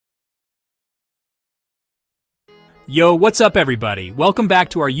Yo, what's up everybody? Welcome back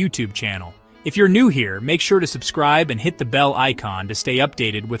to our YouTube channel. If you're new here, make sure to subscribe and hit the bell icon to stay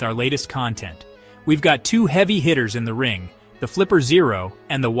updated with our latest content. We've got two heavy hitters in the ring, the Flipper Zero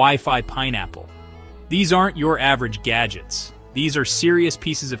and the Wi-Fi Pineapple. These aren't your average gadgets. These are serious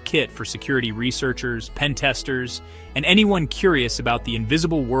pieces of kit for security researchers, pen testers, and anyone curious about the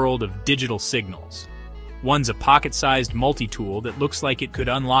invisible world of digital signals. One's a pocket-sized multi-tool that looks like it could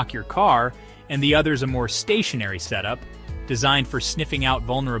unlock your car, and the other's a more stationary setup, designed for sniffing out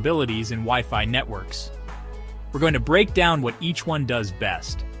vulnerabilities in Wi-Fi networks. We're going to break down what each one does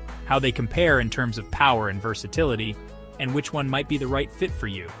best, how they compare in terms of power and versatility, and which one might be the right fit for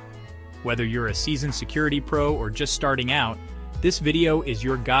you. Whether you're a seasoned security pro or just starting out, this video is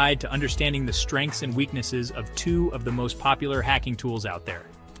your guide to understanding the strengths and weaknesses of two of the most popular hacking tools out there.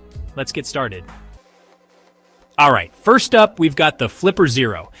 Let's get started. Alright, first up we've got the Flipper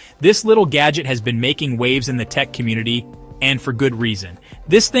Zero. This little gadget has been making waves in the tech community, and for good reason.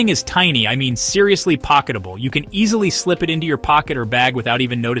 This thing is tiny, I mean seriously pocketable. You can easily slip it into your pocket or bag without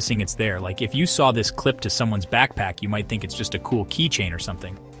even noticing it's there. Like if you saw this clipped to someone's backpack, you might think it's just a cool keychain or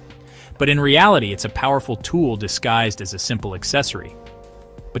something. But in reality, it's a powerful tool disguised as a simple accessory.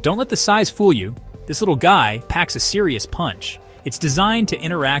 But don't let the size fool you. This little guy packs a serious punch. It's designed to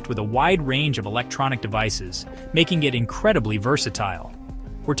interact with a wide range of electronic devices, making it incredibly versatile.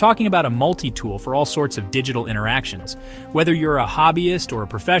 We're talking about a multi-tool for all sorts of digital interactions. Whether you're a hobbyist or a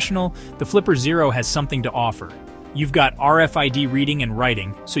professional, the Flipper Zero has something to offer. You've got RFID reading and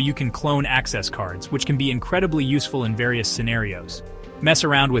writing, so you can clone access cards, which can be incredibly useful in various scenarios. Mess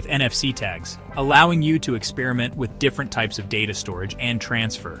around with NFC tags, allowing you to experiment with different types of data storage and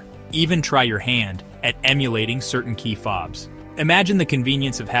transfer. Even try your hand at emulating certain key fobs. Imagine the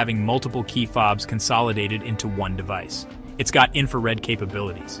convenience of having multiple key fobs consolidated into one device. It's got infrared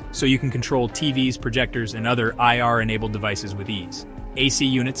capabilities, so you can control TVs, projectors, and other IR-enabled devices with ease. AC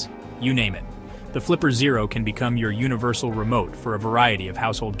units, you name it. The Flipper Zero can become your universal remote for a variety of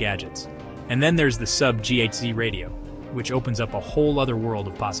household gadgets. And then there's the sub-GHz radio, which opens up a whole other world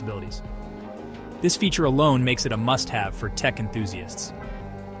of possibilities. This feature alone makes it a must-have for tech enthusiasts.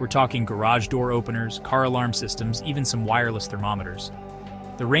 We're talking garage door openers, car alarm systems, even some wireless thermometers.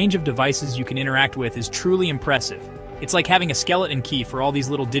 The range of devices you can interact with is truly impressive. It's like having a skeleton key for all these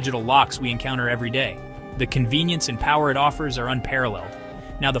little digital locks we encounter every day. The convenience and power it offers are unparalleled.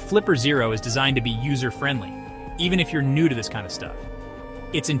 Now, the Flipper Zero is designed to be user-friendly, even if you're new to this kind of stuff.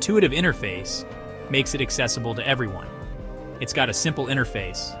 Its intuitive interface makes it accessible to everyone. It's got a simple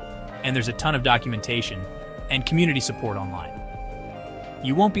interface, and there's a ton of documentation and community support online.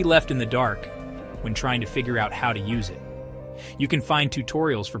 You won't be left in the dark when trying to figure out how to use it. You can find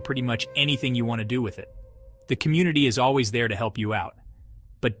tutorials for pretty much anything you want to do with it. The community is always there to help you out.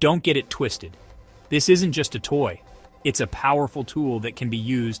 But don't get it twisted. This isn't just a toy. It's a powerful tool that can be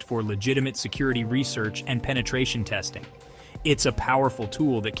used for legitimate security research and penetration testing. It's a powerful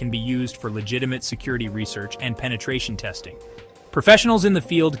tool that can be used for legitimate security research and penetration testing. Professionals in the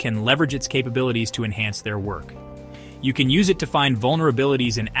field can leverage its capabilities to enhance their work. You can use it to find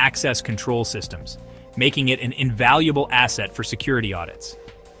vulnerabilities in access control systems, making it an invaluable asset for security audits.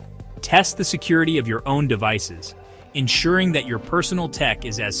 Test the security of your own devices, ensuring that your personal tech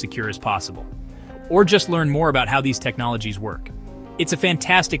is as secure as possible. Or just learn more about how these technologies work. It's a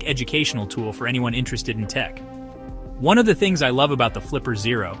fantastic educational tool for anyone interested in tech. One of the things I love about the Flipper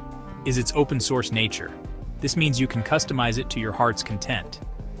Zero is its open source nature. This means you can customize it to your heart's content.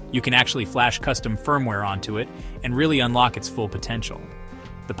 You can actually flash custom firmware onto it and really unlock its full potential.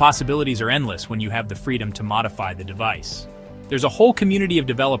 The possibilities are endless when you have the freedom to modify the device. There's a whole community of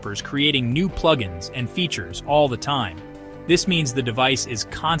developers creating new plugins and features all the time. This means the device is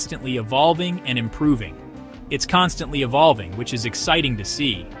constantly evolving and improving. It's constantly evolving, which is exciting to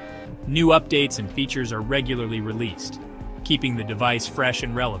see. New updates and features are regularly released, keeping the device fresh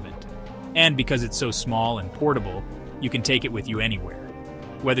and relevant. And because it's so small and portable, you can take it with you anywhere.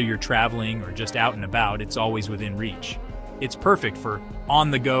 Whether you're traveling or just out and about, it's always within reach. It's perfect for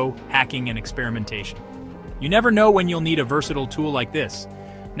on-the-go hacking and experimentation. You never know when you'll need a versatile tool like this.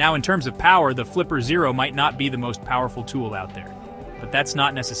 Now, in terms of power, the Flipper Zero might not be the most powerful tool out there, but that's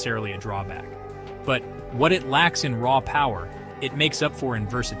not necessarily a drawback. But what it lacks in raw power, it makes up for in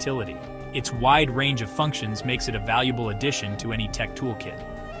versatility. Its wide range of functions makes it a valuable addition to any tech toolkit.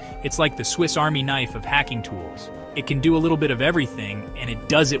 It's like the Swiss Army knife of hacking tools. It can do a little bit of everything, and it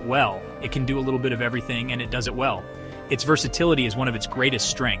does it well. It can do a little bit of everything, and it does it well. Its versatility is one of its greatest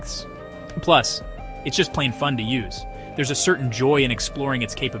strengths. Plus, it's just plain fun to use. There's a certain joy in exploring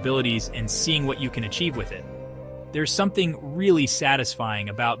its capabilities and seeing what you can achieve with it. There's something really satisfying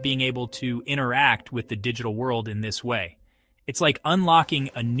about being able to interact with the digital world in this way. It's like unlocking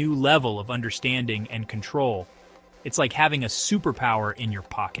a new level of understanding and control. It's like having a superpower in your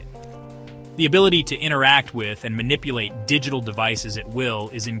pocket. The ability to interact with and manipulate digital devices at will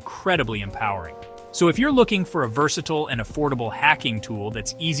is incredibly empowering. So if you're looking for a versatile and affordable hacking tool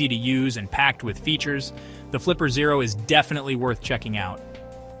that's easy to use and packed with features, the Flipper Zero is definitely worth checking out.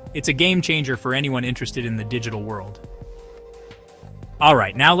 It's a game changer for anyone interested in the digital world.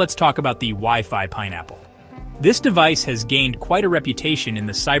 Alright, now let's talk about the Wi-Fi Pineapple. This device has gained quite a reputation in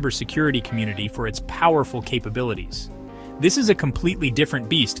the cybersecurity community for its powerful capabilities. This is a completely different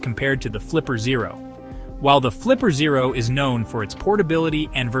beast compared to the Flipper Zero. While the Flipper Zero is known for its portability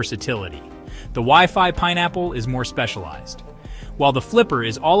and versatility, the Wi-Fi Pineapple is more specialized. While the Flipper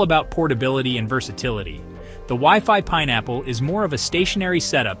is all about portability and versatility, the Wi-Fi Pineapple is more of a stationary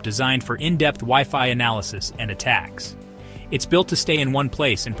setup designed for in-depth Wi-Fi analysis and attacks. It's built to stay in one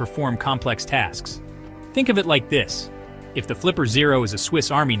place and perform complex tasks. Think of it like this. If the Flipper Zero is a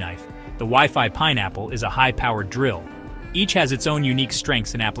Swiss Army knife, the Wi-Fi Pineapple is a high-powered drill. Each has its own unique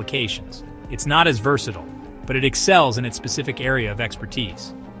strengths and applications. It's not as versatile, but it excels in its specific area of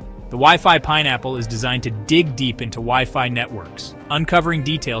expertise. The Wi-Fi Pineapple is designed to dig deep into Wi-Fi networks, uncovering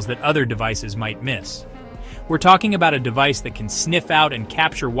details that other devices might miss. We're talking about a device that can sniff out and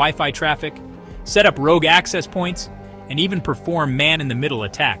capture Wi-Fi traffic, set up rogue access points, and even perform man-in-the-middle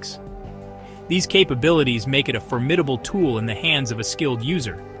attacks. These capabilities make it a formidable tool in the hands of a skilled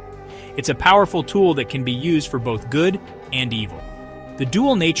user. It's a powerful tool that can be used for both good and evil. The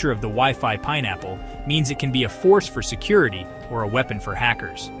dual nature of the Wi-Fi Pineapple means it can be a force for security or a weapon for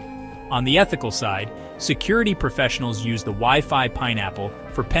hackers. On the ethical side, security professionals use the Wi-Fi Pineapple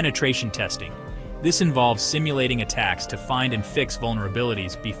for penetration testing. This involves simulating attacks to find and fix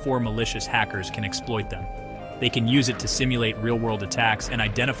vulnerabilities before malicious hackers can exploit them. They can use it to simulate real-world attacks and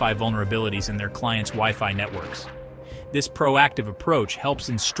identify vulnerabilities in their clients' Wi-Fi networks. This proactive approach helps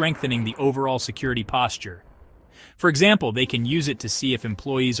in strengthening the overall security posture. For example, they can use it to see if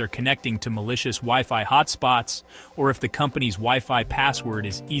employees are connecting to malicious Wi-Fi hotspots or if the company's Wi-Fi password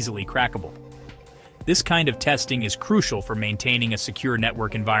is easily crackable. This kind of testing is crucial for maintaining a secure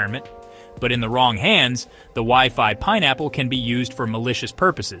network environment, but in the wrong hands, the Wi-Fi Pineapple can be used for malicious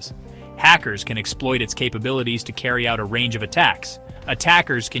purposes. Hackers can exploit its capabilities to carry out a range of attacks.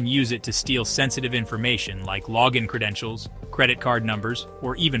 Attackers can use it to steal sensitive information like login credentials, credit card numbers,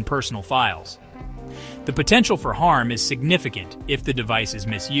 or even personal files. The potential for harm is significant if the device is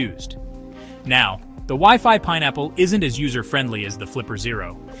misused. Now, the Wi-Fi Pineapple isn't as user-friendly as the Flipper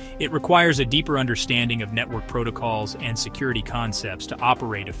Zero. It requires a deeper understanding of network protocols and security concepts to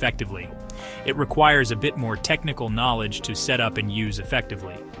operate effectively. It requires a bit more technical knowledge to set up and use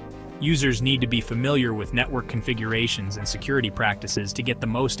effectively. Users need to be familiar with network configurations and security practices to get the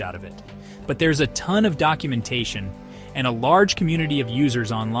most out of it. But there's a ton of documentation and a large community of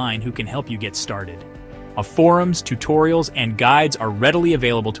users online who can help you get started. Forums, tutorials, and guides are readily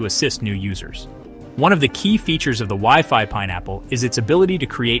available to assist new users. One of the key features of the Wi-Fi Pineapple is its ability to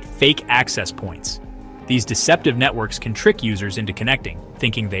create fake access points. These deceptive networks can trick users into connecting,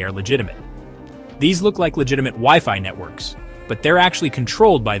 thinking they are legitimate. These look like legitimate Wi-Fi networks, but they're actually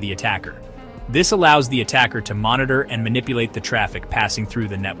controlled by the attacker. This allows the attacker to monitor and manipulate the traffic passing through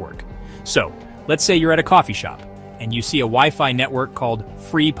the network. So, let's say you're at a coffee shop, and you see a Wi-Fi network called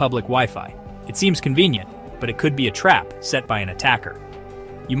Free Public Wi-Fi. It seems convenient, but it could be a trap set by an attacker.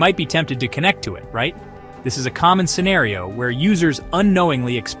 You might be tempted to connect to it, right? This is a common scenario where users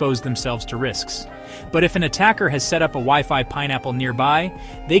unknowingly expose themselves to risks. But if an attacker has set up a Wi-Fi Pineapple nearby,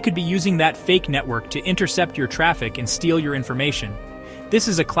 they could be using that fake network to intercept your traffic and steal your information. This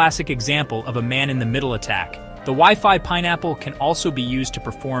is a classic example of a man-in-the-middle attack. The Wi-Fi Pineapple can also be used to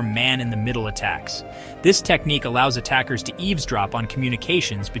perform man-in-the-middle attacks. This technique allows attackers to eavesdrop on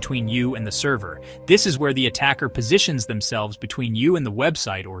communications between you and the server. This is where the attacker positions themselves between you and the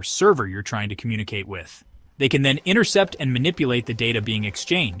website or server you're trying to communicate with. They can then intercept and manipulate the data being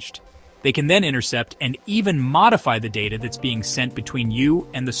exchanged. They can then intercept and even modify the data that's being sent between you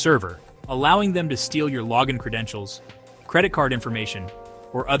and the server, allowing them to steal your login credentials, credit card information,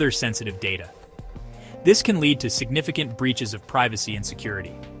 or other sensitive data. This can lead to significant breaches of privacy and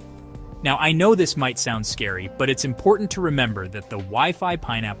security. Now, I know this might sound scary, but it's important to remember that the Wi-Fi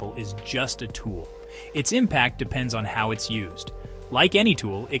Pineapple is just a tool. Its impact depends on how it's used. Like any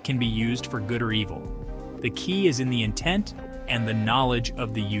tool, it can be used for good or evil. The key is in the intent and the knowledge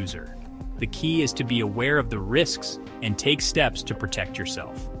of the user. The key is to be aware of the risks and take steps to protect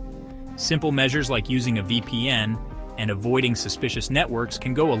yourself. Simple measures like using a VPN and avoiding suspicious networks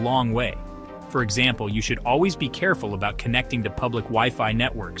can go a long way. For example, you should always be careful about connecting to public Wi-Fi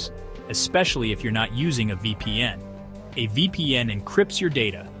networks, especially if you're not using a VPN. A VPN encrypts your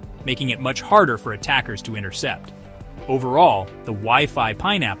data, making it much harder for attackers to intercept. Overall, the Wi-Fi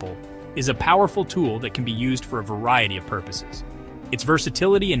Pineapple is a powerful tool that can be used for a variety of purposes. Its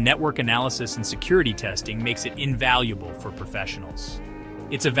versatility in network analysis and security testing makes it invaluable for professionals.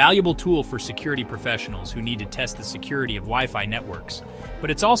 It's a valuable tool for security professionals who need to test the security of Wi-Fi networks, but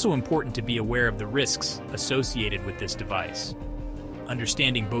it's also important to be aware of the risks associated with this device.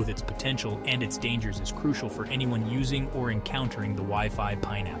 Understanding both its potential and its dangers is crucial for anyone using or encountering the Wi-Fi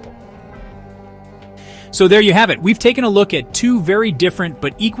Pineapple. So there you have it. We've taken a look at two very different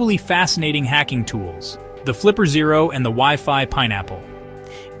but equally fascinating hacking tools, the Flipper Zero and the Wi-Fi Pineapple.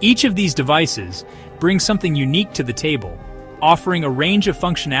 Each of these devices brings something unique to the table, offering a range of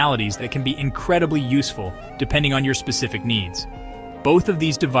functionalities that can be incredibly useful depending on your specific needs. Both of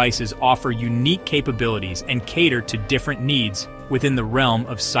these devices offer unique capabilities and cater to different needs within the realm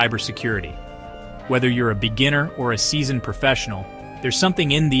of cybersecurity. Whether you're a beginner or a seasoned professional, there's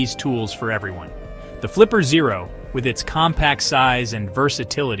something in these tools for everyone. The Flipper Zero, with its compact size and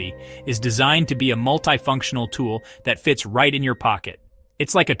versatility, is designed to be a multifunctional tool that fits right in your pocket.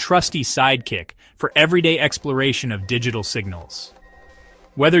 It's like a trusty sidekick for everyday exploration of digital signals.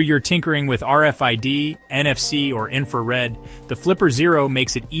 Whether you're tinkering with RFID, NFC, or infrared, the Flipper Zero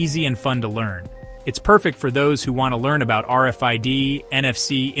makes it easy and fun to learn. It's perfect for those who want to learn about RFID,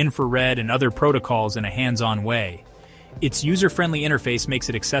 NFC, infrared, and other protocols in a hands-on way. Its user-friendly interface makes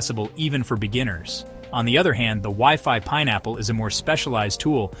it accessible even for beginners. On the other hand, the Wi-Fi Pineapple is a more specialized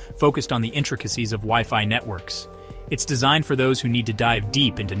tool focused on the intricacies of Wi-Fi networks. It's designed for those who need to dive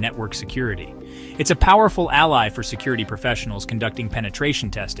deep into network security. It's a powerful ally for security professionals conducting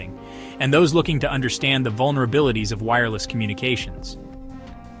penetration testing, and those looking to understand the vulnerabilities of wireless communications.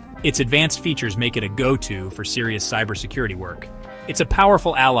 Its advanced features make it a go-to for serious cybersecurity work. It's a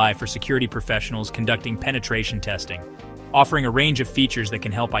powerful ally for security professionals conducting penetration testing, offering a range of features that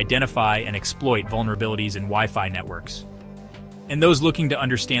can help identify and exploit vulnerabilities in Wi-Fi networks. And those looking to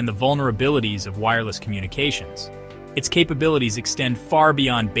understand the vulnerabilities of wireless communications. Its capabilities extend far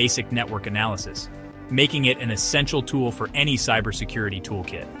beyond basic network analysis, making it an essential tool for any cybersecurity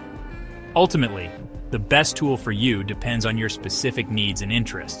toolkit. Ultimately, the best tool for you depends on your specific needs and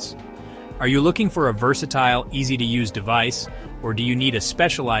interests. Are you looking for a versatile, easy-to-use device, or do you need a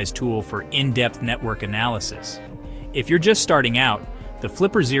specialized tool for in-depth network analysis? If you're just starting out, the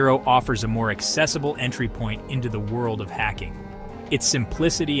Flipper Zero offers a more accessible entry point into the world of hacking. Its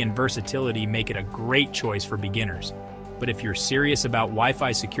simplicity and versatility make it a great choice for beginners. But if you're serious about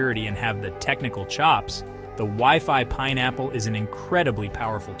Wi-Fi security and have the technical chops, the Wi-Fi Pineapple is an incredibly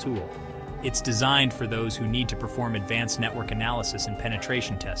powerful tool. It's designed for those who need to perform advanced network analysis and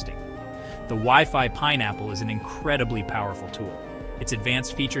penetration testing. The Wi-Fi Pineapple is an incredibly powerful tool. Its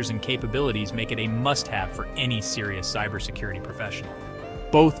advanced features and capabilities make it a must-have for any serious cybersecurity professional.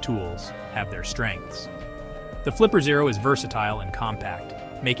 Both tools have their strengths. The Flipper Zero is versatile and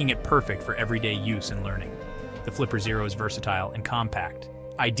compact, making it perfect for everyday use and learning. The Flipper Zero is versatile and compact,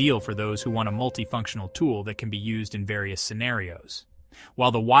 ideal for those who want a multifunctional tool that can be used in various scenarios.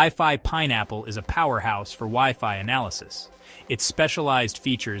 While the Wi-Fi Pineapple is a powerhouse for Wi-Fi analysis, its specialized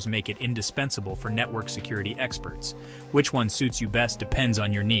features make it indispensable for network security experts. Which one suits you best depends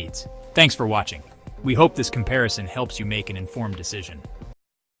on your needs. Thanks for watching. We hope this comparison helps you make an informed decision.